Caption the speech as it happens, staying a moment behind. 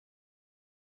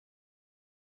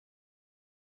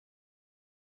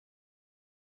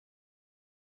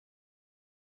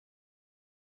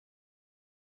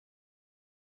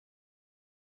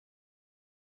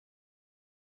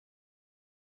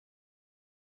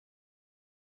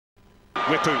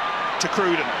Whippu to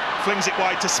Cruden, flings it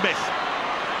wide to Smith.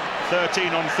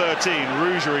 13 on 13,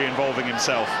 Rougerie involving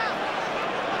himself.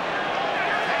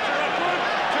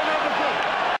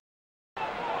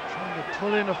 Trying to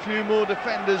pull in a few more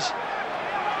defenders.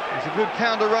 There's a good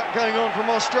counter-ruck going on from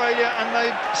Australia, and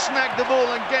they've snagged the ball,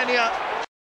 and Genia.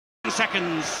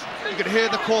 Seconds. You could hear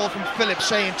the call from Phillips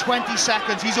saying 20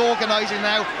 seconds. He's organising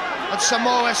now, and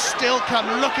Samoa still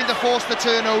come looking to force the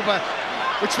turnover,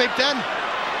 which they've done.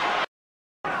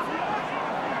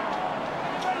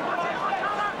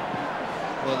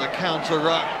 Well, the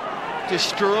counter-ruck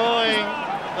destroying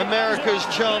America's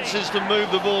chances to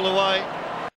move the ball away.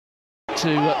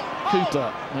 To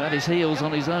Cooper, who had his heels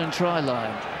on his own try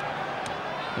line.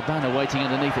 The banner waiting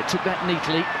underneath it, took that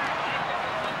neatly.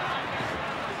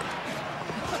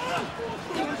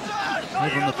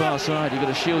 Over on the far side, you've got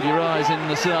to shield your eyes in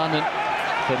the sun,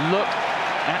 but look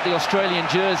at the Australian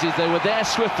jerseys. They were there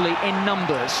swiftly in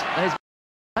numbers. There's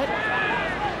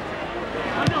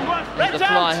the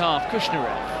fly half,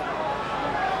 Kushnerev.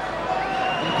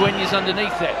 And Gwenya's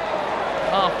underneath it.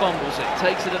 Half fumbles it,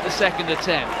 takes it at the second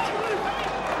attempt.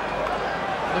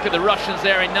 Look at the Russians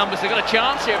there in numbers. They've got a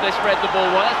chance here if they spread the ball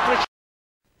well. That's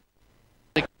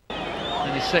pretty.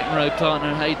 And his second row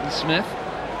partner, Hayden Smith.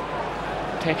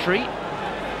 Petri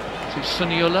to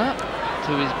Suniula,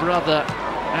 to his brother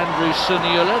Andrew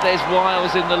Suniula. There's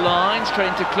Wiles in the line, straight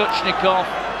into Kluchnikov,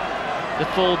 the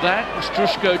fullback.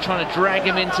 Strushko trying to drag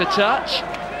him into touch.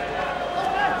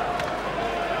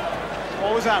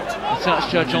 Always out. The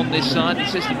touch judge on this side, the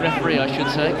assistant referee I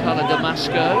should say, Carlo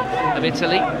Damasco of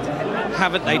Italy.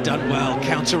 Haven't they done well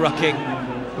counter-rucking?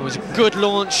 It was a good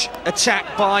launch attack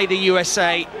by the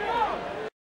USA.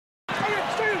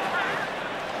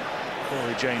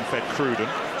 Corey Jane fed Cruden.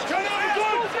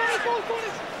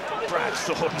 Brad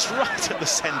Thorne's right at the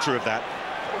centre of that.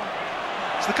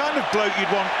 It's the kind of bloke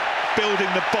you'd want building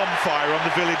the bonfire on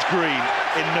the village green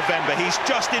in November. He's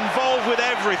just involved with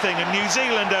everything, and New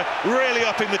Zealand are really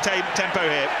upping the tempo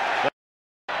here.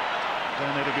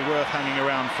 Then it'll be worth hanging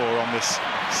around for on this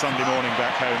Sunday morning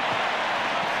back home.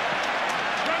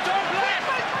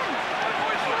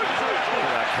 Look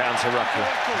at that counter-rucker.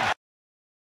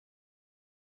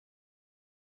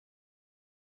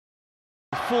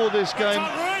 Before this game,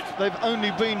 they've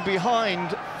only been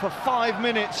behind for 5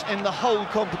 minutes in the whole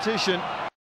competition.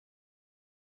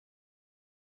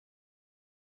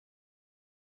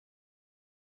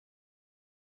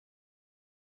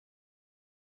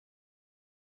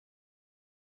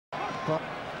 But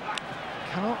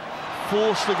cannot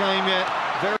force the game yet.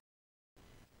 Very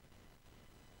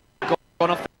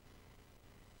Gone off.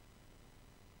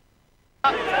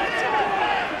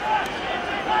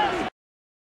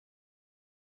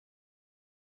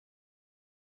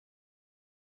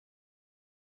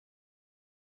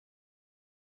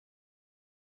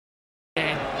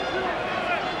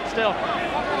 Still.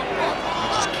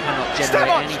 Just cannot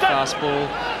generate any fast ball.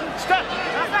 Step.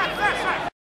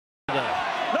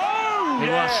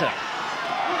 Iwasa.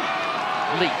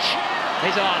 Leach.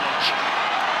 There's Arnott.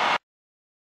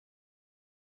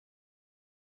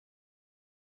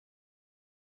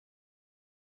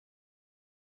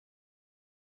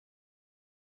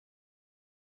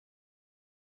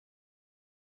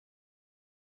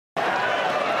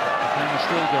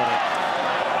 Still got it.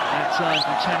 That time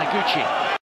from Taniguchi.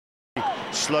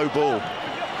 Slow ball.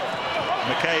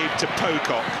 McCabe to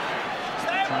Pocock.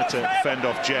 Trying to fend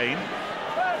off Jane.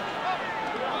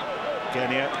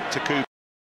 Genia to Cooper.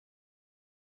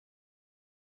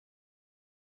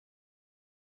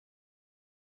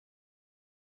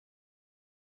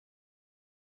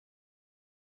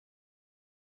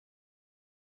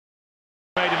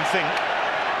 Made him think.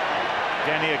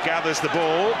 Genia gathers the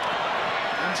ball.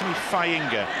 Anthony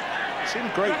Fainga. Seen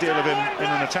a great deal of him in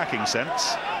an attacking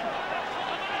sense.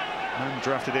 And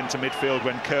drafted into midfield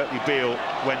when Kurtley Beale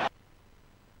went.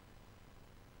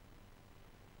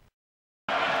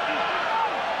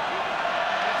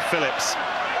 Phillips.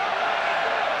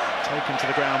 Taken to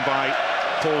the ground by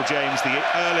Paul James, the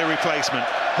early replacement.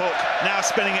 Hook now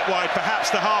spinning it wide,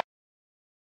 perhaps the half.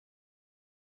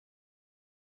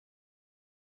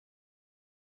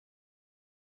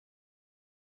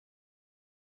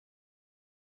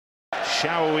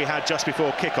 Shower we had just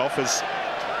before kickoff as